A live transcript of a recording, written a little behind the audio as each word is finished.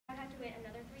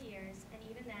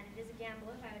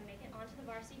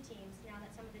varsity teams now that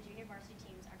some of the junior varsity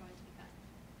teams are going to be cut.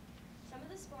 Some of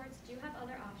the sports do have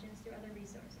other options through other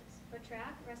resources, but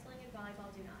track, wrestling, and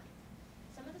volleyball do not.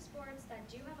 Some of the sports that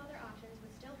do have other options would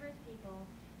still hurt people,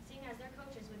 seeing as their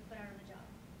coaches would put out of a job.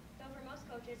 Though for most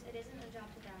coaches, it isn't a job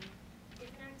to them.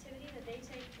 It's an activity that they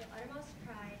take the uttermost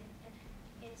pride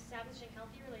in establishing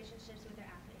healthy relationships with their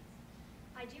athletes.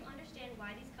 I do understand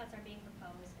why these cuts are being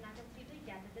proposed, and I completely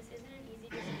get that this isn't an easy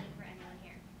decision for anyone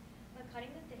here. But cutting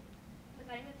the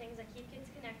things that keep kids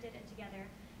connected and together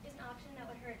is an option that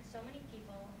would hurt so many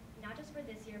people, not just for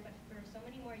this year, but for so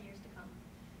many more years to come.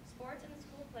 Sports and the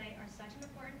school play are such an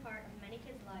important part of many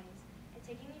kids' lives, and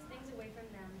taking these things away from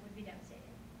them would be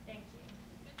devastating. Thank you.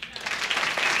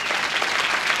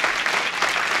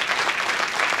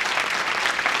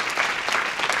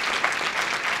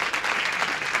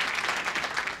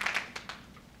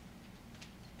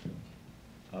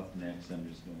 Up next, I'm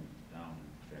just going down,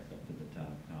 back up to the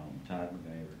top column. Todd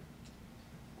McIver.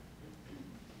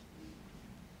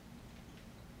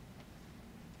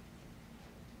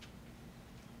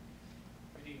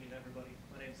 Good evening, everybody.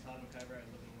 My name is Todd McIver. I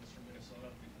live in Worcester, Minnesota.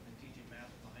 I've been teaching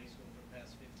math at the high school for the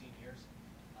past 15 years.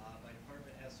 My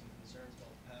department has some concerns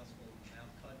about the possible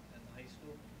math cut at the high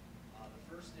school. The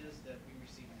first is that we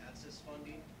receive ATSIS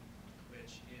funding,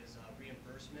 which is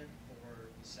reimbursement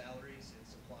for the salaries and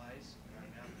supplies in our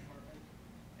math department.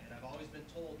 And I've always been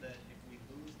told that if we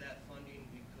lose that funding,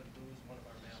 we could lose one of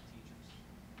our math teachers.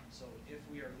 So if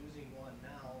we are losing one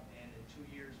now, and in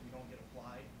 2 years we don't get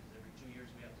applied, because every 2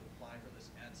 years we have to apply for this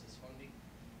ATSIS funding,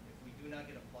 if we do not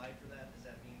get applied for that, does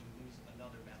that mean we lose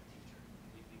another math teacher?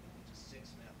 We'd be down to 6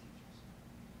 math teachers.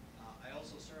 I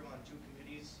also serve on 2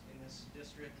 committees in this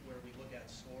district where we look at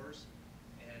scores,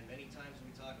 and many times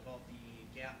we talk about the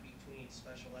gap between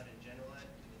special ed and general ed.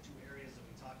 The 2 areas that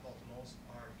we talk about the most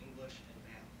are English and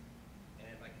math.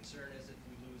 And my concern is if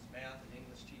we lose math and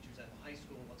English teachers at the high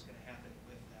school, what's going to happen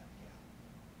with that gap?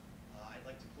 I'd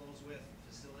like to close with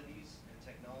facilities and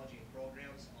technology and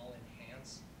programs all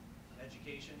enhance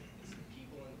education. It's the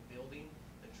people in the building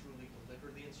that truly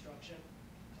deliver the instruction.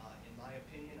 In my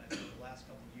opinion, I think the last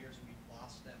couple of years we've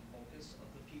lost that focus of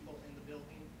the people in the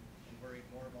building and worried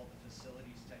more about the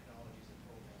facilities, technologies, and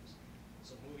programs.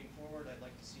 So moving forward, I'd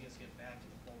like to see us get back to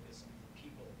the focus of the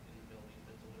people in the building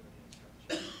that deliver the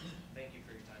instruction. Thank you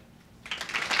for your time.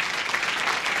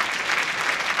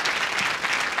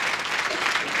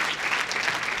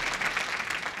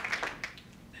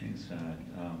 Thanks, Todd.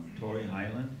 Tori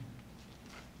Highland.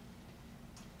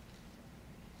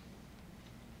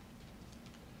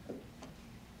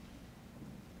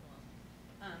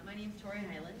 My name's Tori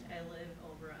Highland. I live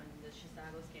over on the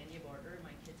Chisago-Scandia border.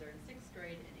 My kids are in 6th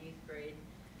grade and 8th grade.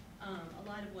 A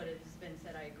lot of what has been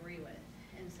said I agree with.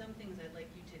 And some things I'd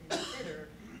like you to consider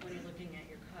when you're looking at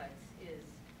your cuts is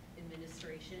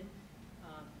administration.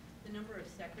 The number of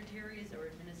secretaries or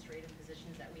administrative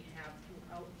positions that we have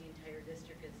throughout the entire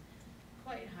district is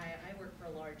quite high. I work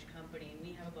for a large company and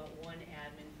we have about 1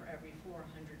 admin for every 400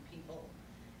 people.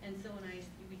 And so when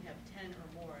we have 10 or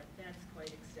more, that's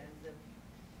quite extensive.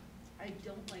 I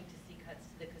don't like to see cuts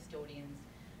to the custodians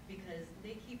because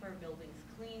they keep our buildings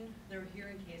clean. They're here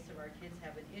in case of our kids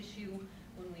have an issue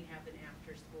when we have an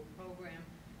after-school program.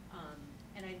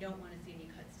 And I don't want to see any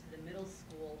cuts to the middle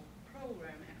school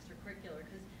program, extracurricular,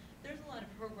 because there's a lot of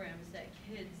programs that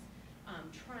kids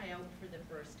try out for the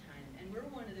first time. And we're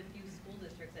one of the few school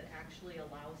districts that actually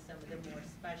allow some of the more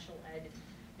special ed,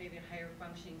 maybe higher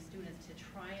functioning students to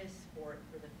try a sport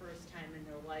for the first time in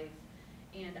their life.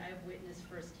 And I've witnessed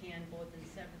firsthand, both in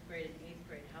 7th grade and 8th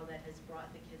grade, how that has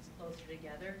brought the kids closer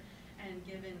together and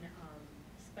given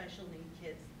special need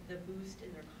kids the boost in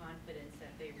their confidence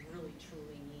that they really,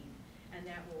 truly need. And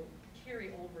that will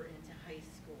carry over into high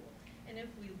school. And if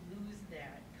we lose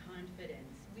that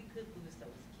confidence, we could lose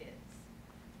those kids.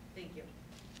 Thank you.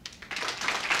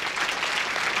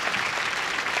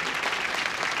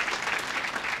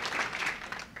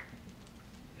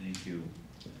 Thank you.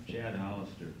 Chad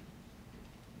Hollister.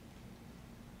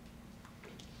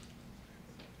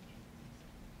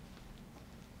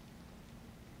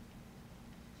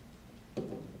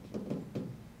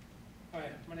 Hi,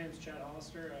 my name is Chad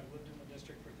Hollister. I've lived in the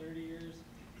district for 30 years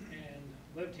and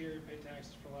lived here, paid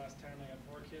taxes for the last 10. I got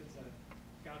 4 kids that,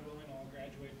 God willing, all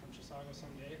graduate from Chisago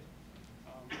someday.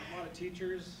 A lot of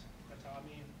teachers that taught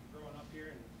me growing up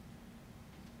here, and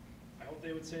I hope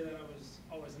they would say that I was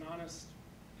always an honest,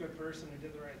 good person who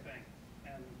did the right thing.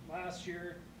 And last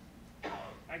year,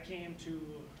 I came to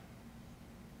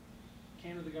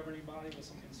the governing body with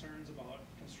some concerns about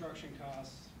construction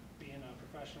costs, being a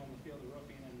professional in the field of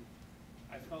roofing, and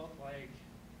I felt like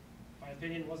my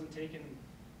opinion wasn't taken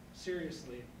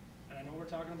seriously And I know we're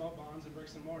talking about bonds and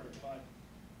bricks and mortar, but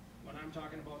when I'm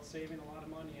talking about saving a lot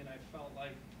of money, and I felt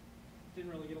like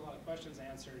didn't really get a lot of questions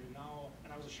answered, and now,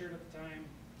 and I was assured at the time,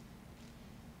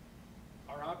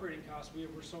 our operating costs, we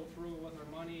were so frugal with our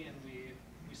money and we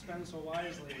spend so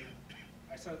wisely.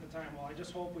 I said at the time, well, I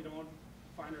just hope we don't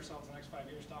find ourselves in the next 5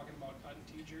 years talking about cutting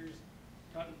teachers,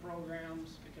 cutting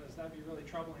programs, because that'd be really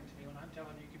troubling to me when I'm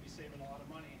telling you you could be saving a lot of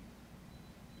money.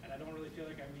 And I don't really feel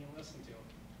like I'm being listened to.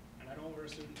 And I don't wear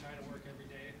a suit and tie to work every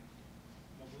day.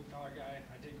 I'm a blue collar guy.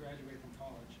 I did graduate from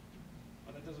college.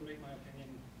 But that doesn't make my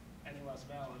opinion any less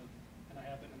valid. And I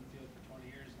have been in the field for 20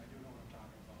 years and I do know what I'm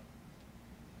talking about.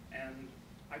 And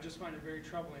I just find it very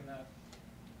troubling that,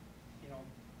 you know,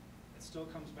 it still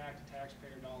comes back to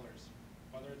taxpayer dollars.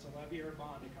 Whether it's a levy or a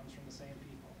bond, it comes from the same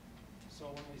people. So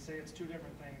when we say it's two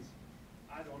different things,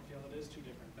 I don't feel it is two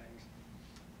different things.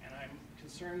 And I'm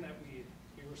concerned that we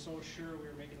were so sure we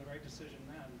were making the right decision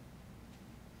then.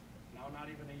 Now, not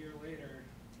even a year later,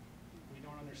 we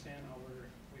don't understand how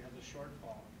we have the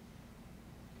shortfall.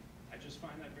 I just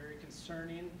find that very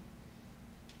concerning.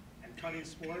 And cutting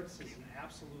sports is an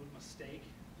absolute mistake,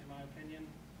 in my opinion.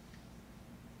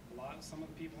 Some of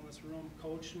the people in this room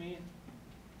coached me,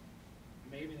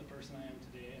 made me the person I am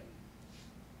today, and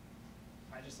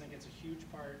I just think it's a huge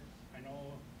part. I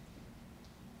know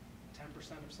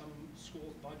 10% of some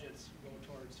schools' budgets go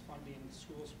towards funding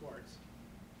school sports,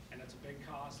 and it's a big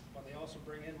cost, but they also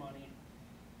bring in money,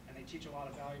 and they teach a lot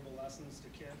of valuable lessons to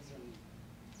kids, and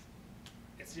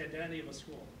it's the identity of a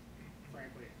school,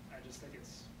 frankly. I just think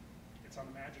it's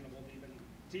unimaginable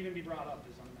to even be brought up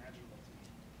is unimaginable to me.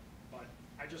 But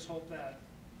I just hope that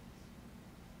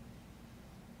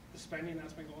the spending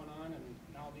that's been going on and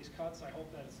now these cuts, I hope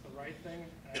that it's the right thing,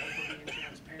 and I hope we're being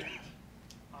transparent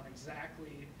on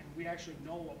exactly, and we actually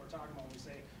know what we're talking about when we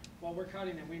say, well, we're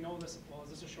cutting and we know this, well, is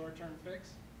this a short-term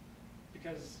fix?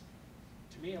 Because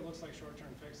to me, it looks like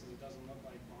short-term fixes, it doesn't look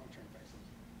like long-term fixes.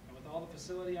 And with all the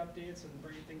facility updates and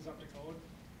bringing things up to code,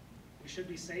 we should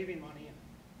be saving money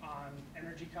on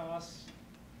energy costs,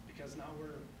 because now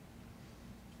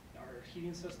our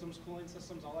heating systems, cooling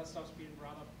systems, all that stuff's being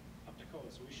brought up to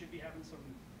code. So we should be having some,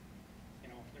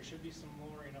 there should be some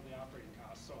lowering of the operating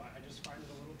costs. So I just find it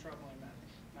a little troubling that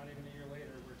not even a year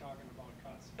later, we're talking about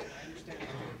cuts. I understand there's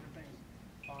two different things,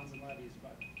 bonds and levies,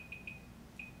 but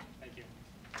thank you.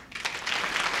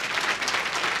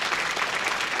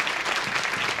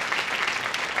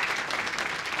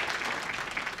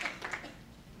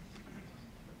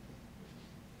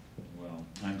 Well,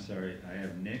 I'm sorry, I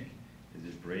have Nick, is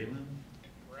it Braylon?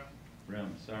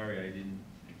 Brem, sorry, I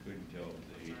couldn't tell it was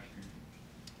the age.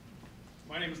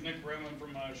 My name is Nick Brem, I'm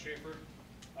from Schaefer.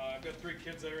 I've got 3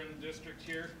 kids that are in the district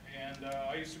here, and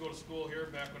I used to go to school here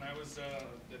back when I was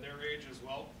their age as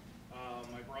well.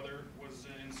 My brother was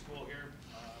in school here,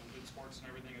 did sports and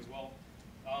everything as well.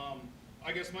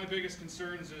 I guess my biggest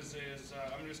concerns is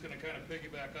I'm just going to kind of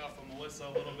piggyback off of Melissa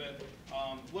a little bit.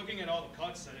 Looking at all the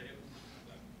cuts,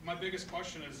 my biggest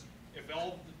question is if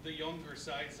all the younger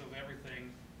sides of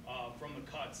everything from the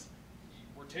cuts,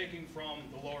 we're taking from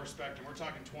the lower spectrum, we're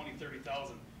talking 20,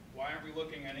 30,000. Why aren't we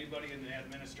looking at anybody in the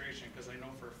administration? Because I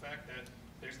know for a fact that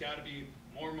there's got to be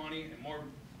more money and more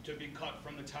to be cut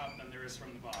from the top than there is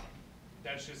from the bottom.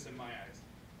 That's just in my eyes.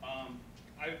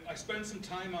 I spent some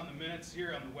time on the minutes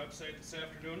here on the website this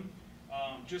afternoon,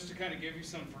 just to kind of give you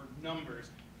some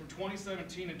numbers. From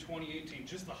 2017 and 2018,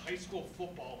 just the high school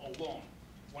football alone,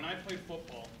 when I played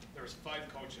football, there was 5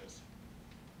 coaches.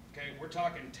 Okay, we're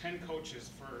talking 10 coaches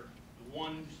for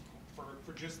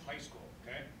just high school,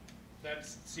 okay? That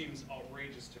seems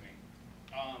outrageous to me.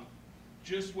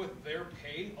 Just with their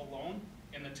pay alone,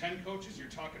 and the 10 coaches, you're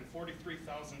talking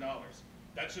 $43,000.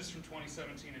 That's just from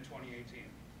 2017 and 2018.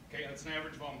 Okay, that's an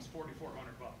average of almost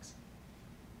 $4,400.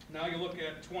 Now you look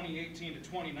at 2018 to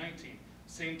 2019,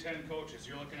 same 10 coaches,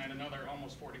 you're looking at another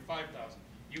almost $45,000.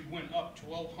 You went up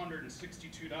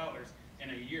 $1,262 in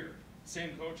a year.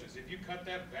 Same coaches. If you cut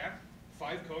that back,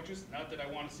 5 coaches, not that I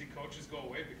want to see coaches go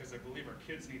away because I believe our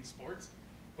kids need sports,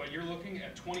 but you're looking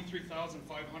at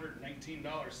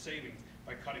 $23,519 savings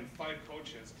by cutting 5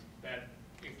 coaches that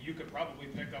if you could probably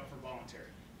pick up for voluntary.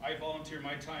 I volunteer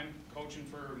my time coaching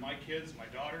for my kids, my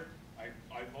daughter. I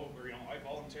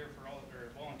volunteer for all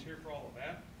of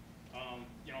that.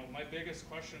 My biggest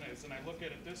question is, and I look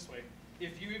at it this way: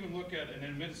 if you even look at an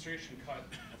administration cut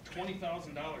of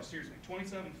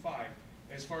 $27,500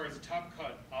 as far as the top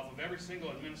cut off of every single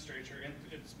administrator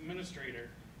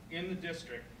in the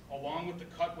district, along with the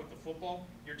cut with the football,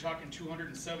 you're talking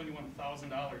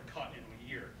 $271,000 cut in a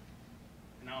year.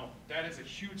 Now, that is a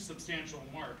huge substantial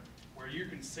mark where you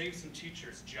can save some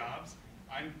teachers' jobs.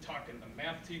 I'm talking the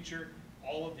math teacher,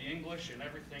 all of the English and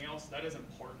everything else, that is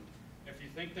important. If you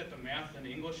think that the math and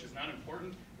English is not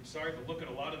important, I'm sorry, but look at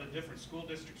a lot of the different school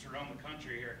districts around the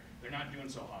country here. They're not doing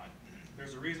so hot.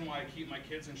 There's a reason why I keep my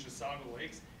kids in Chisago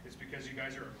Lakes. It's because you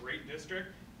guys are a great district.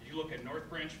 You look at North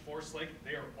Branch, Forest Lake,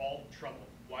 they are all trouble.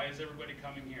 Why is everybody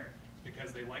coming here?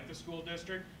 Because they like the school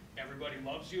district. Everybody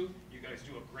loves you. You guys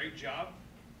do a great job.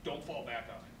 Don't fall back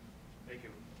on it. Thank you.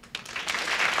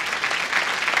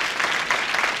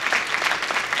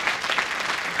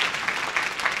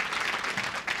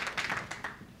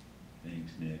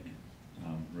 Thanks, Nick.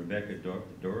 Rebecca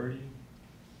Doherty?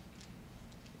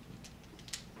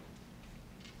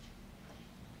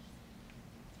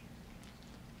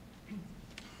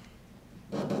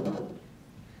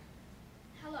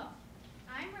 Hello,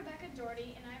 I'm Rebecca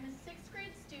Doherty, and I'm a 6th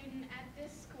grade student at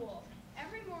this school.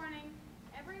 Every morning,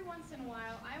 every once in a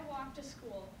while, I walk to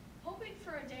school, hoping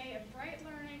for a day of bright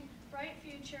learning, bright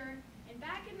future, and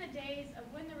back in the days of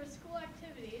when there were school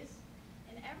activities,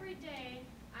 and every day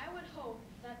I would hope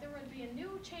that there would be a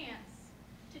new chance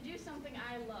to do something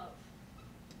I love.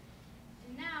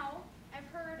 And now, I've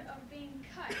heard of being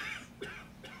cuts,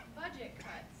 budget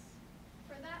cuts.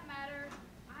 For that matter,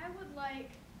 I would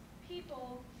like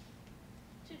people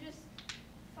to just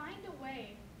find a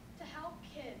way to help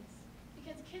kids,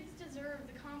 because kids deserve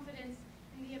the confidence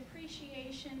and the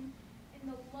appreciation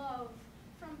and the love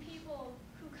from people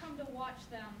who come to watch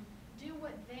them do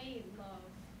what they love.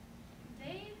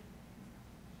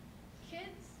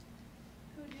 Kids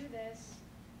who do this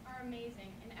are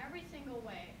amazing in every single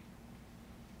way.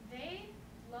 They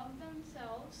love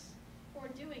themselves for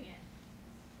doing it.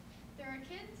 There are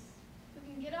kids who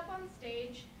can get up on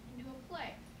stage and do a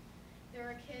play. There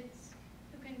are kids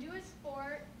who can do a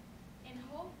sport and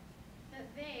hope that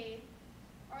they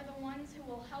are the ones who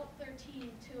will help their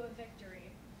team to a victory.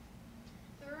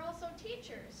 There are also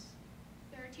teachers.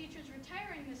 There are teachers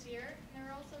retiring this year, and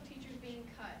there are also teachers being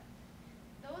cut.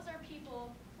 Those are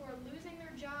people who are losing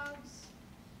their jobs,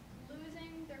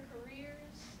 losing their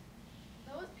careers.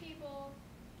 Those people,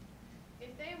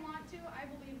 if they want to, I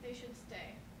believe they should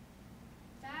stay.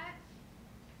 That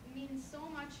means so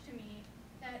much to me,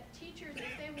 that teachers,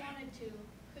 if they wanted to,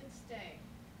 could stay.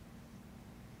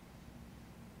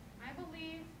 I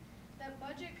believe that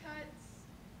budget cuts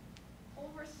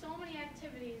over so many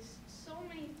activities, so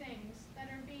many things that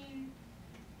are being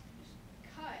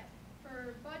cut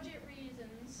for budget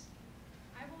reasons,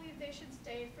 I believe they should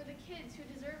stay for the kids who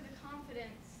deserve the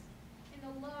confidence and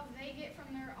the love they get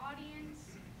from their audience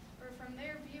or from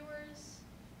their viewers.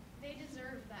 They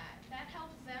deserve that. That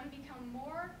helps them become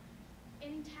more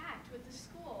intact with the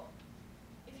school.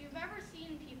 If you've ever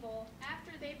seen people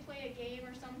after they play a game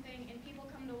or something and people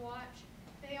come to watch,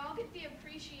 they all get the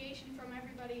appreciation from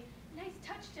everybody. Nice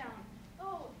touchdown.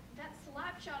 Oh, that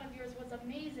slap shot of yours was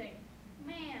amazing.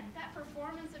 Man, that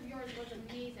performance of yours was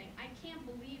amazing. I can't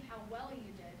believe how well you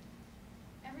did.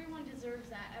 Everyone deserves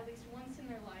that at least once in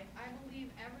their life. I believe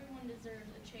everyone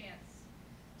deserves a chance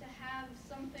to have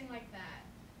something like that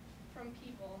from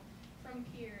people, from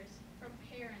peers, from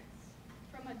parents,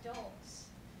 from adults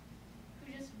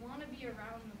who just want to be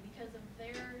around them because of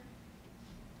their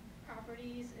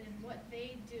properties and what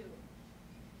they do.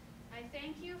 I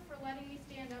thank you for letting me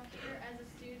stand up here as a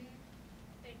student.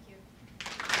 Thank you.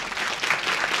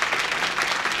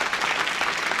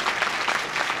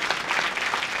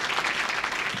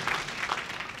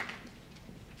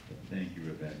 Thank you,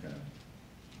 Rebecca.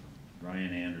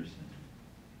 Ryan Anderson.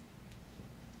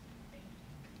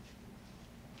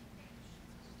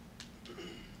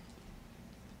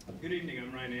 Good evening,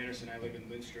 I'm Ryan Anderson. I live in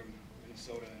Lindstrom,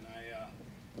 Minnesota,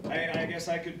 and I guess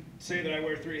I could say that I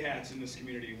wear 3 hats in this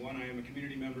community. One, I am a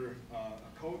community member,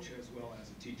 a coach, as well as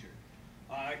a teacher.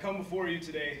 I come before you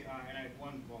today,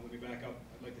 let me back up.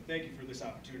 I'd like to thank you for this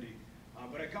opportunity.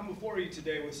 But I come before you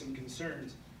today with some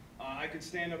concerns. I could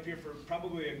stand up here for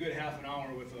probably a good half an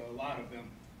hour with a lot of them.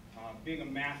 Being a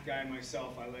math guy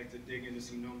myself, I like to dig into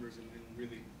some numbers and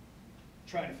really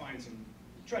try to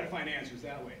find answers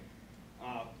that way.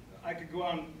 I could go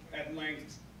on at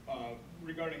length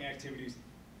regarding activities,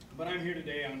 but I'm here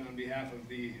today on behalf of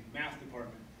the math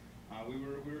department. We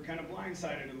were kind of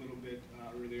blindsided a little bit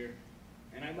earlier,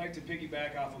 and I'd like to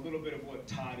piggyback off a little bit of what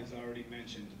Todd has already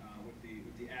mentioned with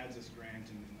the ADSIS grant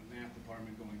and the math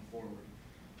department going forward.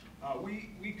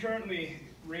 We currently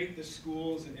rate the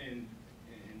schools and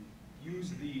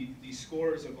use the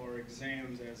scores of our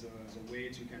exams as a way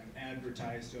to kind of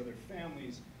advertise to other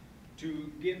families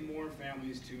to get more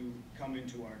families to come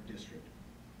into our district.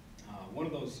 One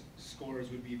of those scores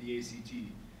would be the ACT,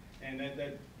 and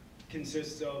that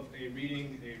consists of a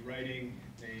reading, a writing,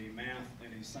 a math,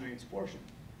 and a science portion.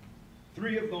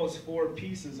 3 of those 4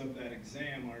 pieces of that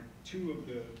exam are 2 of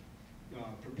the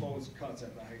proposed cuts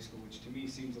at the high school, which to me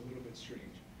seems a little bit strange.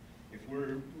 If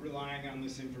we're relying on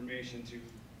this information to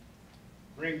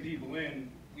bring people in,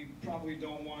 we probably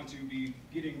don't want to be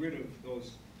getting rid of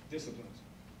those disciplines.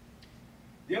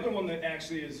 The other one that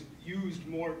actually is used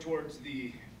more towards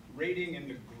the rating and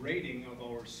the grading of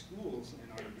our schools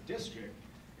in our district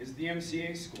is the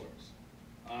MCA scores.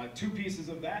 2 pieces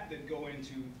of that go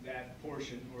into that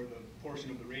portion, or the portion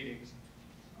of the ratings,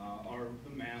 are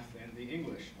the math and the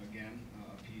English, again,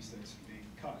 a piece that's being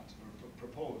cut, or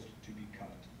proposed to be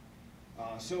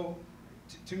cut. So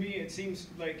to me, it seems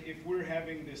like if we're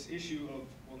having this issue of,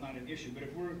 well, not an issue, but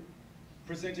if we're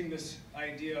presenting this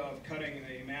idea of cutting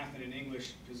a math and an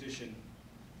English position,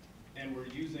 and we're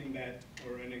using that,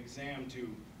 or an exam to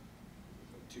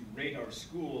rate our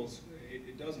schools,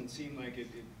 it doesn't seem like it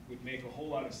would make a whole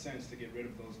lot of sense to get rid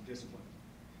of those disciplines.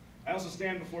 I also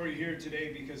stand before you here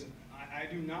today because I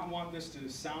do not want this to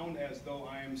sound as though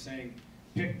I am saying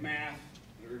pick math,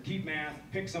 or keep math,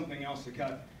 pick something else to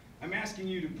cut. I'm asking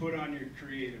you to put on your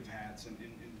creative hats and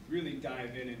really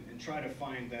dive in and try to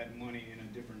find that money in a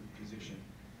different position.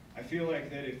 I feel like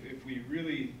that if we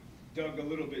really dug a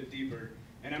little bit deeper,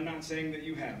 and I'm not saying that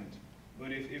you haven't,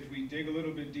 but if we dig a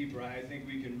little bit deeper, I think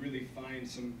we can really find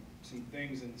some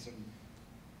things and some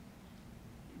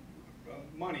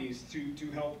monies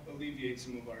to help alleviate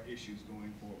some of our issues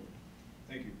going forward.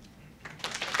 Thank you.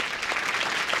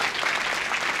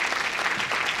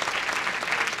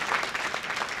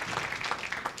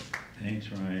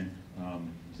 Thanks, Ryan.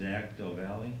 Zach Del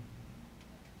Valle?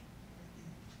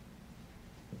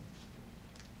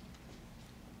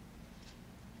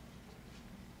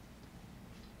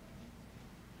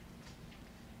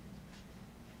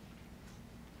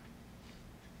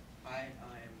 Hi,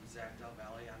 I'm Zach Del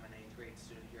Valle. I'm an 8th grade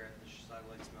student here at the Chisago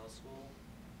Lakes Middle School.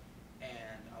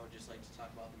 And I would just like to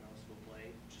talk about the middle school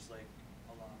play, just like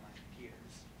a lot of my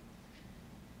peers.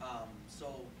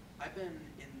 So I've been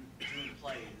doing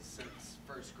plays since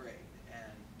 1st grade,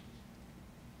 and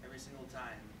every single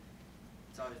time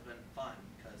it's always been fun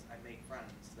because I make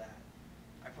friends that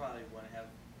I probably wouldn't have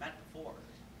met before.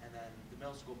 And then the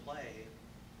middle school play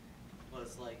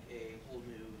was like a whole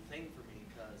new thing for me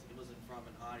because it was in front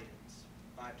of an audience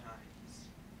 5 times.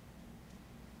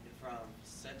 In front of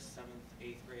 6th, 7th,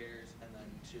 8th graders, and then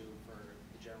 2 for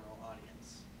the general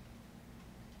audience.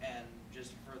 And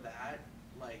just for that,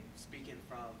 like speaking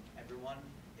from everyone,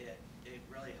 it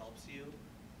really helps you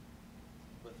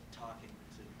with talking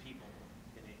to people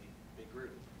in a big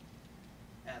group.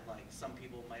 And like some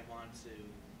people might want to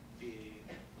be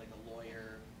like a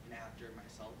lawyer, an actor,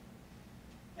 myself,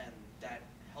 and that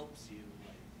helps you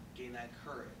like gain that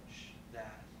courage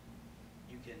that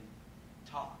you can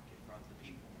talk in front of the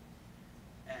people.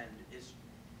 And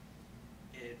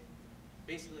it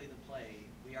basically the play,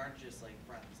 we aren't just like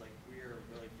friends, like we're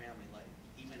really family. Like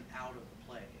even out of the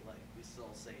play, like we still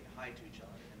say hi to each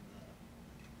other in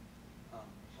the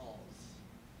halls.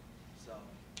 So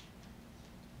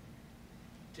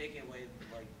taking away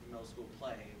like the middle school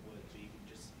play would be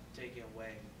just taking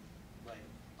away like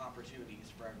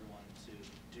opportunities for everyone to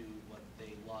do what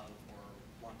they love or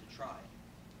want to try.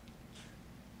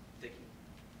 Thank you.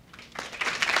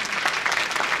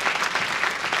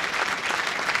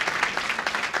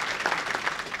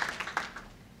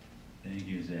 Thank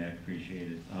you, Zach.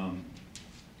 Appreciate it.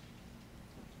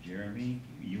 Jeremy,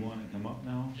 you want to come up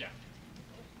now? Yeah.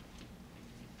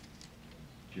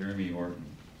 Jeremy Orton.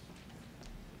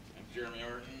 I'm Jeremy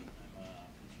Orton. I'm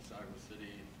from Chisago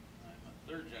City. I'm a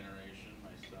 3rd generation.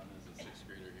 My son is a 6th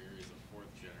grader here. He's a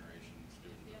 4th generation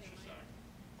student of Chisago.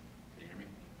 Can you hear me?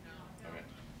 No. Okay.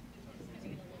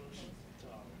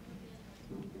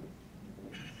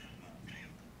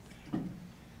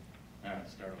 All right,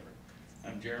 start over.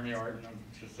 I'm Jeremy Orton. I'm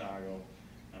from Chisago.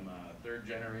 I'm a 3rd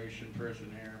generation person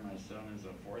here. My son is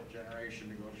a 4th generation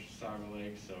to go to Chisago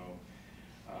Lake, so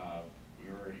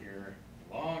we were here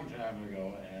a long time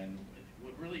ago, and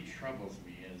what really troubles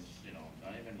me is, you know,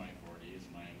 I'm in my 40s,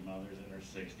 my mother's in her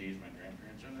 60s, my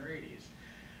grandparents are in their 80s.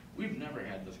 We've never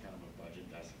had this kind of a budget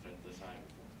deficit this high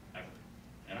before, ever.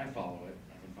 And I follow it.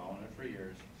 I've been following it for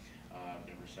years. I've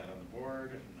never sat on the board,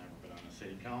 I've never been on the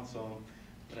city council,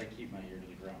 but I keep my ear to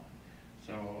the ground.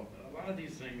 So a lot of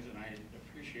these things, and I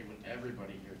appreciate what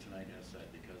everybody here tonight has said,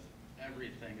 because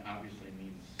everything obviously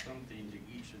means something to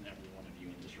each and every one of you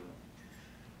in this room.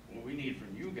 What we need from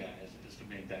you guys is to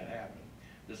make that happen.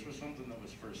 This was something that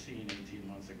was foreseen 18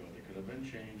 months ago that could have been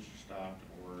changed, stopped,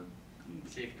 or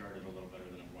safeguarded a little better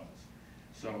than it was.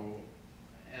 So,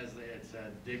 as they had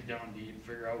said, dig down deep,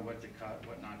 figure out what to cut,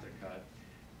 what not to cut.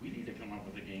 We need to come up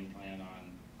with a game plan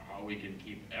on how how we can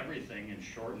keep everything and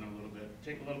shorten a little bit,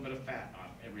 take a little bit of fat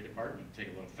off every department, take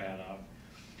a little fat off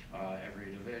every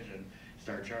division,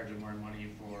 start charging more money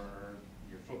for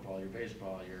your football, your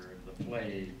baseball, the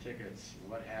play, tickets,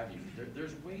 what have you.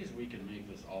 There's ways we can make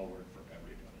this all work for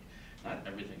everybody. Not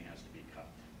everything has to be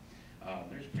cut.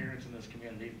 There's parents in this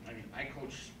community, I mean, I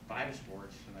coach 5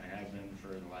 sports, and I have been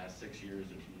for the last 6 years.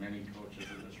 There's many coaches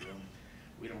in this room.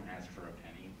 We don't ask for a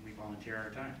penny, we volunteer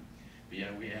our time. But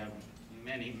yeah, we have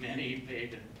many, many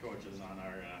paid coaches on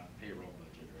our payroll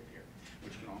budget right here,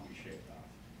 which can all be shaved off.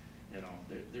 You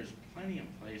know, there's plenty of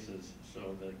places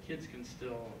so the kids can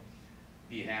still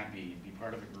be happy, be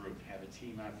part of a group, have a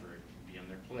team effort, be in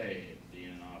their play, be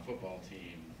in a football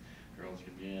team. Girls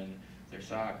can be in their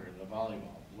soccer, the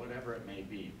volleyball, whatever it may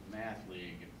be, math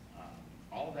league,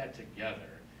 all that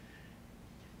together.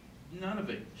 None of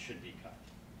it should be cut.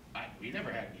 We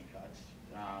never had any cuts.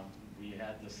 We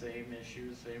had the same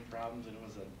issues, same problems, and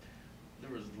there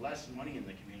was less money in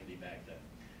the community back then.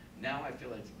 Now I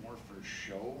feel it's more for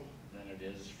show than it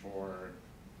is for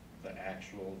the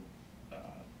actual,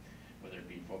 whether it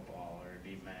be football or it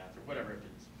be math or whatever it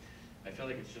is. I feel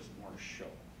like it's just more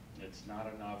show. It's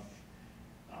not enough.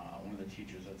 One of the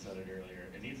teachers had said it earlier.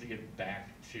 It needs to get back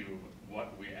to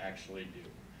what we actually do.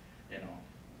 You know,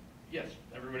 yes,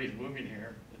 everybody's moving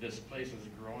here. This place is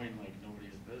growing like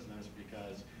nobody's business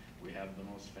because we have the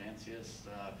most fanciest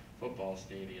football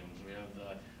stadiums.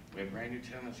 We have brand new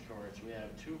tennis courts. We have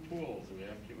 2 pools.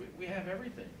 We have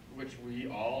everything, which we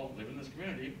all live in this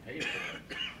community pay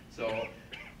for. So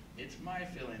it's my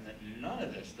feeling that none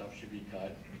of this stuff should be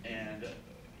cut, and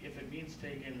if it means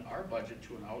taking our budget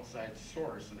to an outside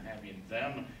source and having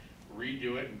them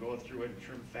redo it and go through it and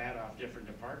trim fat off different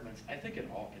departments, I think it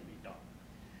all can be done.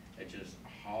 It's just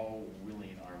how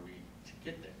willing are we to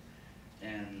get there?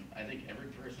 And I think every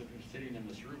person who's sitting in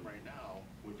this room right now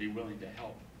would be willing to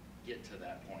help get to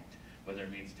that point. Whether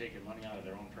it means taking money out of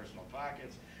their own personal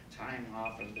pockets, time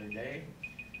off of their day,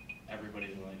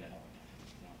 everybody's willing to help.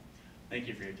 So, thank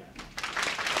you for your time.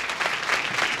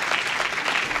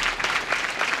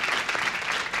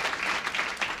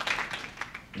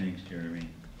 Thanks, Jeremy.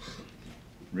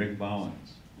 Rick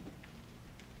Bowens.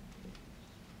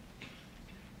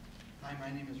 Hi,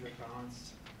 my name is Rick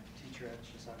Bowens. I'm a teacher at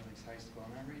Chisago Lakes High School,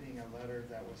 and I'm reading a letter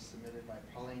that was submitted by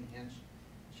Pauline Hinch.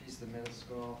 She's the middle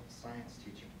school science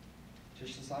teacher. To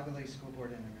Chisago Lakes School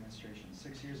Board and Administration,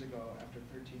 6 years ago, after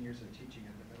 13 years of teaching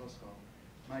at the middle school,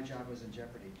 my job was in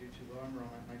jeopardy. Due to low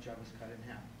enrollment, my job was cut in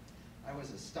half. I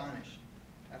was astonished.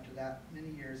 After that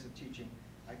many years of teaching,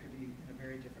 I could be in a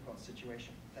very difficult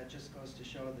situation. That just goes to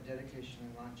show the dedication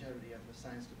and longevity of the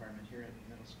science department here at the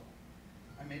middle school.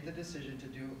 I made the decision to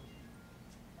do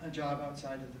a job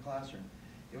outside of the classroom.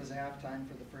 It was half-time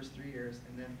for the first 3 years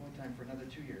and then full-time for another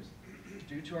 2 years.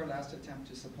 Due to our last attempt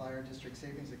to supply our district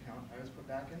savings account, I was put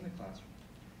back in the classroom.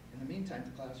 In the meantime,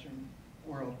 the classroom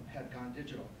world had gone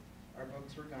digital. Our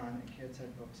books were gone and kids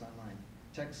had books online.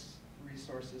 Text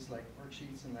resources like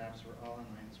worksheets and labs were all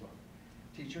online as well.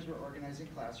 Teachers were organizing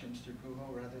classrooms through Google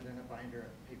rather than a binder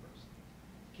of papers.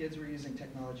 Kids were using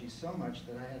technology so much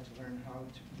that I had to learn how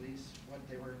to police what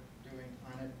they were doing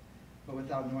on it, but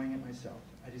without knowing it myself.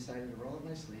 I decided to roll up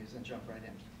my sleeves and jump right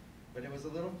in. But it was a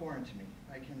little foreign to me.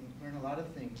 I can learn a lot of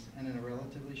things and in a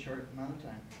relatively short amount of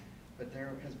time, but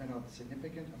there has been a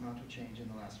significant amount of change in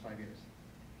the last 5 years.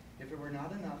 If it were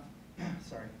not enough,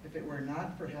 if it were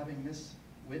not for having Miss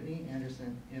Whitney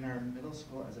Anderson in our middle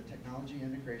school as a technology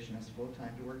integrationist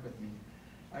full-time to work with me,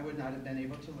 I would not have been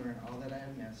able to learn all that I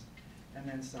have missed, and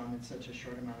then some in such a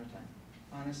short amount of time.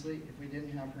 Honestly, if we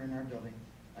didn't have her in our building,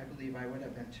 I believe I would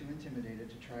have been too intimidated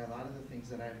to try a lot of the things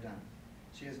that I have done.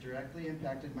 She has directly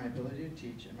impacted my ability to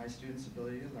teach and my students'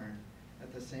 ability to learn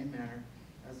at the same manner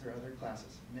as their other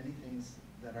classes. Many things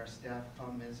that our staff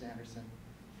call Ms. Anderson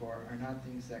for are not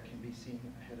things that can be seen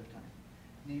ahead of time.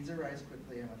 Needs arise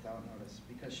quickly and without notice.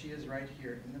 Because she is right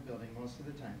here in the building most of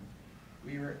the time,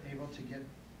 we were able to get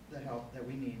the help that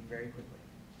we need very quickly.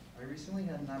 I recently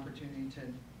had an opportunity to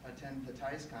attend the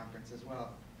TIES conference as well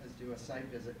as do a site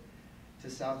visit to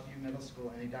Southview Middle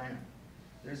School in Edina.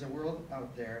 There's a world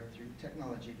out there through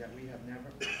technology that we have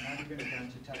not even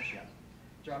begun to touch yet.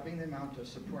 Dropping the amount of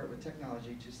support with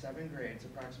technology to 7 grades,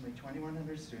 approximately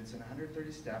 2,100 students and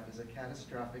 130 staff is a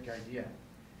catastrophic idea.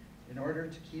 In order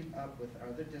to keep up with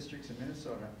other districts in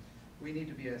Minnesota, we need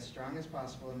to be as strong as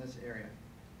possible in this area.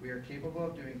 We are capable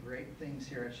of doing great things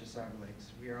here at Chisago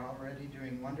Lakes. We are already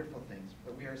doing wonderful things,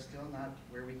 but we are still not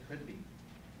where we could be.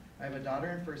 I have a daughter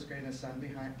in 1st grade and a son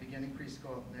beginning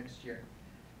preschool next year.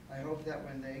 I hope that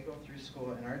when they go through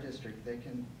school in our district, they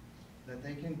can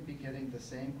be getting the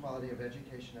same quality of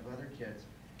education of other kids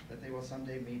that they will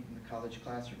someday meet in the college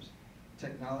classrooms.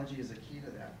 Technology is a key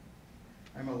to that.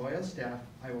 I'm a loyal staff.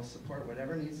 I will support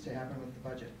whatever needs to happen with the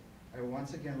budget. I will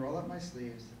once again roll up my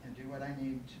sleeves and do what I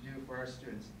need to do for our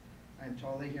students. I'm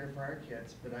totally here for our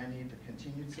kids, but I need the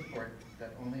continued support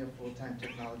that only a full-time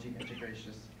technology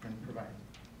integrationist can provide.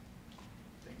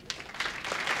 Thank you.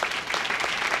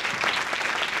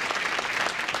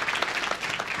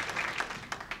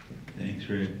 Thanks,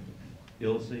 Rick.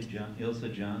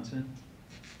 Ilsa Johnson?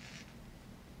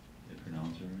 Did I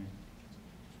pronounce her right?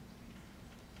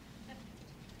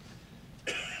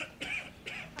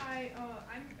 Hi,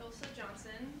 I'm Ilsa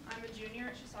Johnson. I'm a junior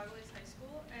at Chisago Lakes High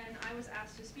School, and I was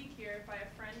asked to speak here by a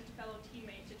friend and fellow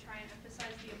teammate to try and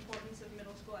emphasize the importance of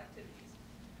middle school activities.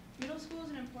 Middle school is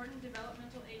an important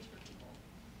developmental age for people.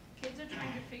 Kids are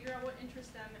trying to figure out what interests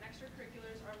them, and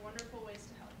extracurriculars are wonderful ways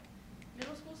to help.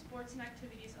 Middle school sports and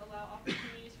activities allow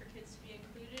opportunities for kids to be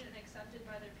included and accepted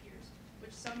by their peers,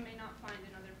 which some may not find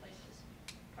in other places.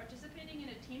 Participating in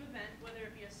a team event, whether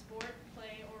it be a sport,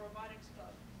 play, or robotics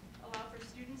club, allow for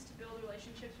students to build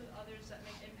relationships with others that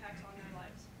make impacts on their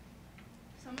lives.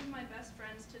 Some of my best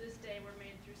friends to this day were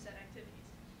made through said activities.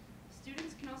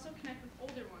 Students can also connect with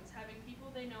older ones, having people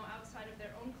they know outside of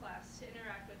their own class to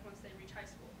interact with once they reach high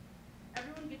school.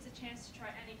 Everyone gets a chance to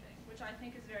try anything, which I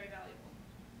think is very valuable.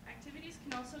 Activities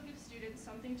can also give students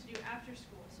something to do after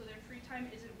school, so their free time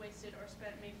isn't wasted or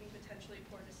spent making potentially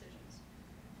poor decisions.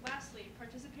 Lastly,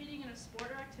 participating in a sport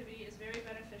or activity is very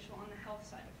beneficial on the health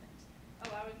side of things,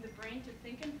 allowing the brain to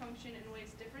think and function in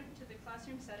ways different to the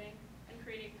classroom setting and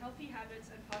creating healthy habits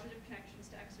and positive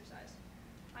connections to exercise.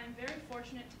 I am very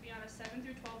fortunate to be on a 7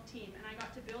 through 12 team, and I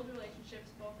got to build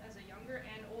relationships both as a younger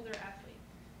and older athlete.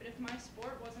 But if my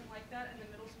sport wasn't like that and the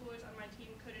middle schoolers on my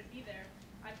team couldn't be there,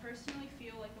 I personally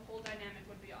feel like the whole dynamic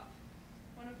would be off.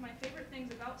 One of my favorite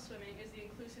things about swimming is the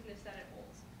inclusiveness that it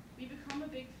holds. We become a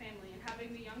big family, and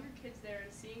having the younger kids there and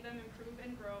seeing them improve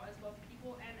and grow as both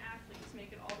people and athletes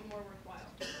make it all the more worthwhile.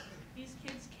 These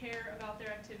kids care about their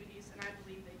activities, and I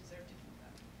believe they deserve to keep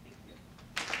them. Thank you.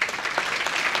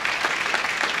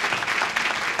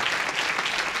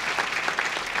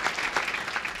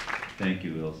 Thank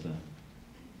you, Ilsa.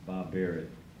 Bob Barrett.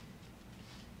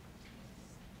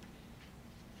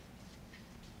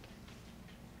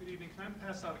 Good evening. Can I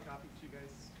pass out a copy to you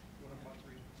guys, what I'm about to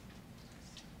read?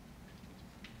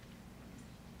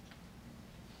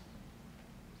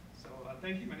 So,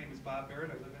 thank you. My name is Bob Barrett.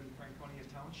 I live in Franconia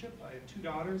Township. I have 2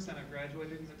 daughters, and I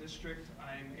graduated in the district.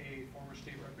 I'm a former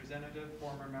state representative,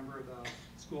 former member of the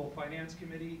school finance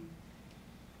committee,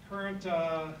 current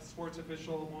sports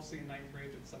official, mostly in 9th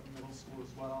grade at Sutton Middle School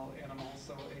as well, and I'm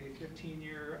also a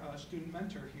 15-year student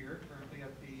mentor here, currently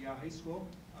at the high school,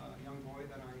 a young boy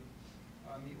that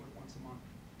I meet with once a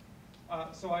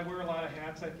month. So I wear a lot of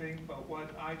hats, I think, but what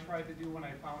I tried to do when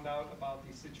I found out about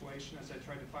the situation is I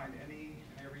tried to find any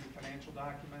and every financial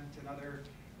document and other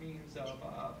means of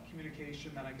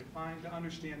communication that I could find to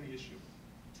understand the issue.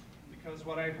 Because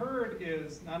what I heard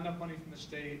is not enough money from the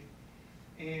state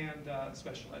and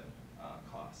special ed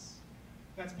costs.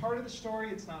 That's part of the story,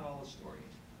 it's not all the story.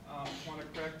 I want to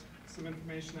correct some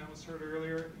information that was heard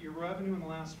earlier. Your revenue in the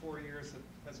last 4 years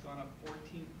has gone up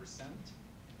 14%,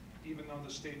 even though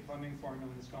the state funding formula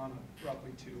has gone up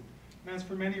roughly 2%. And that's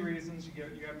for many reasons. You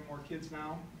have more kids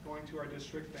now going to our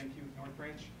district, thank you, North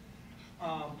Branch,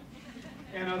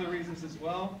 and other reasons as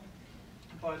well.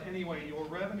 But anyway, your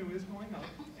revenue is going up,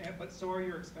 but so are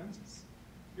your expenses.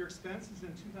 Your expenses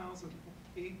in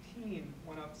 2018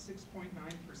 went up 6.9%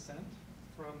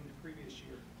 from the previous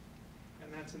year,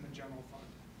 and that's in the general fund.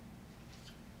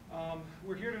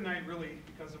 We're here tonight really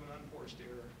because of an unforced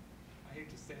error. I hate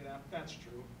to say that, but that's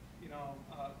true. You know,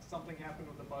 something happened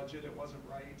with the budget, it wasn't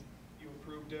right, you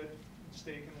approved it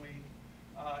mistakenly,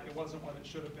 it wasn't what it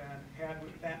should have been.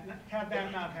 Had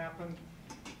that not happened,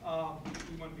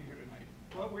 we wouldn't be here tonight.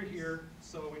 But we're here,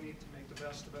 so we need to make the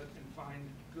best of it and find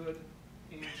good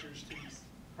answers to these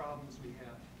problems we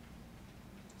have.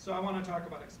 So I want to talk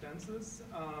about expenses.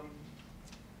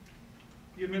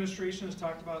 The administration has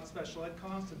talked about special ed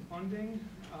costs and funding,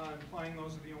 implying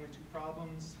those are the only 2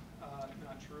 problems.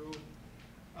 Not true.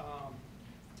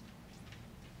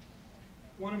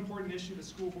 One important issue the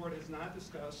school board has not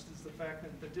discussed is the fact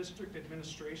that the district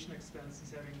administration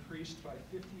expenses have increased by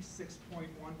 56.1%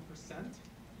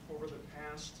 over the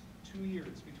past 2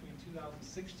 years, between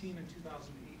 2016 and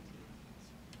 2018.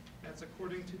 That's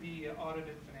according to the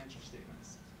audited financial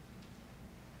statements.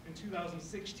 In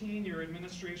 2016, your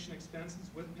administration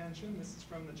expenses with pension, this is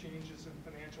from the changes in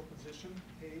financial position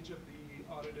page of the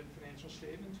audited financial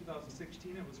statement.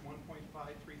 2016, it was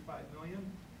 1.535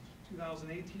 million.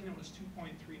 2018, it was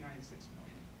 2.396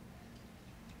 million.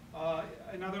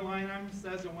 another line item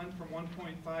says it went from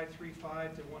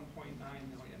 1.535 to 1.9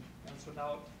 million. That's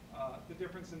without, the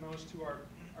difference in those two are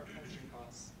pension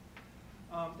costs.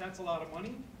 That's a lot of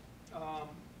money.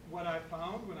 What I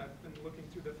found when I've been looking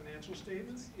through the financial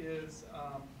statements is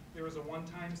there was a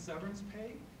one-time severance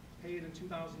pay paid in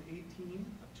 2018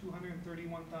 of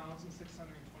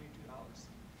 $231,622.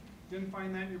 Didn't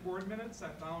find that in your board minutes. I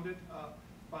found it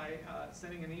by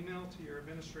sending an email to your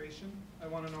administration. I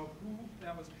want to know who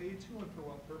that was paid to and for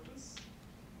what purpose.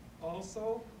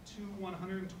 Also, two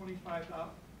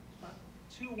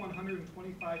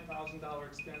 $125,000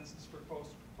 expenses for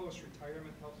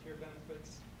post-retirement healthcare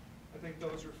benefits. I think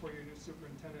those are for your new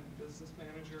superintendent and business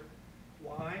manager.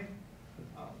 Why?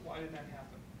 Why did that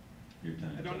happen? Your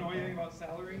time's I don't know up, anything Bob. about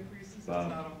salary increases. It's Bob,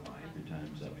 not online. your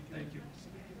time's up. Thank you.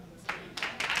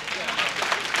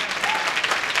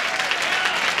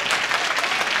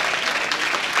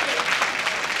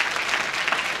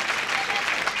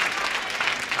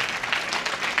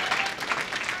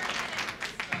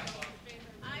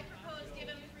 I propose give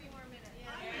him 3 more minutes.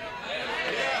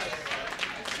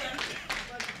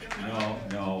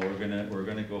 No, we're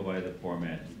gonna go by the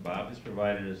format. Bob has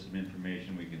provided us some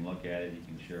information. We can look at it. He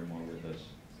can share more with us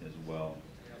as well.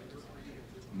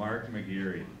 Mark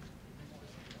McGeary.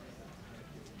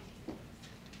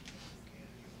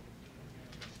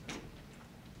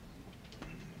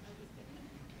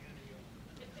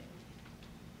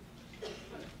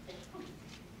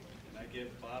 Can I give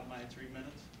Bob my 3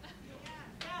 minutes?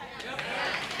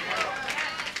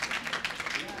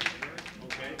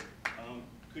 Okay,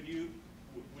 would you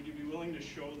be willing to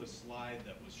show the slide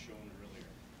that was shown earlier?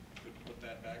 Could put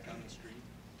that back on the screen?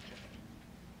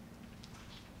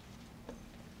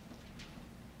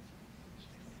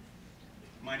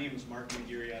 My name is Mark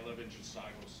McGeary. I live in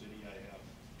Chisago City.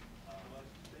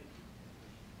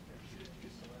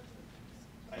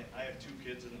 I have 2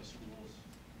 kids in the schools.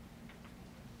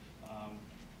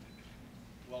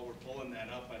 While we're pulling that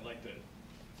up, I'd like to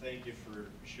thank you for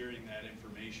sharing that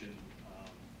information,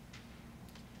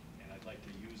 and I'd like to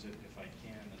use it if I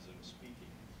can as I'm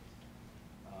speaking.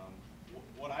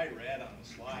 What I read on the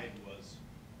slide was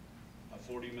a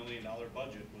 $40 million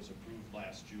budget was approved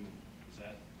last June. Is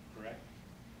that correct?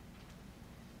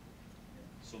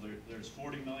 So there's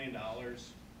 $40 million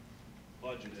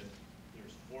budgeted.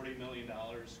 There's $40 million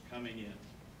coming in.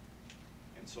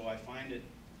 And so I find it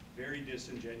very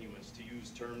disingenuous to use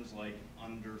terms like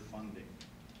underfunding.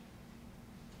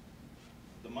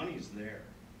 The money's there.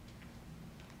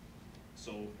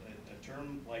 So a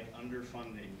term like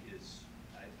underfunding is,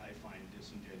 I find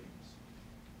disingenuous.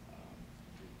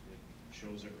 It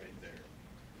shows it right there.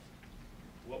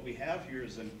 What we have here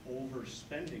is an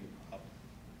overspending problem.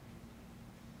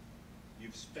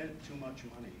 You've spent too much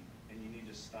money, and you need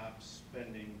to stop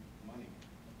spending money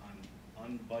on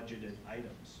unbudgeted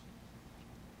items.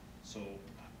 So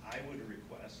I would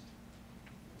request,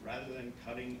 rather than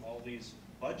cutting all these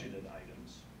budgeted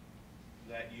items,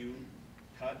 that you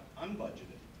cut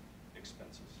unbudgeted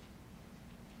expenses.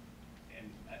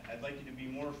 And I'd like you to be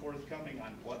more forthcoming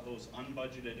on what those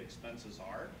unbudgeted expenses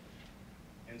are,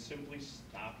 and simply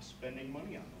stop spending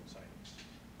money on those items.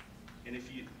 And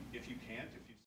if you can't,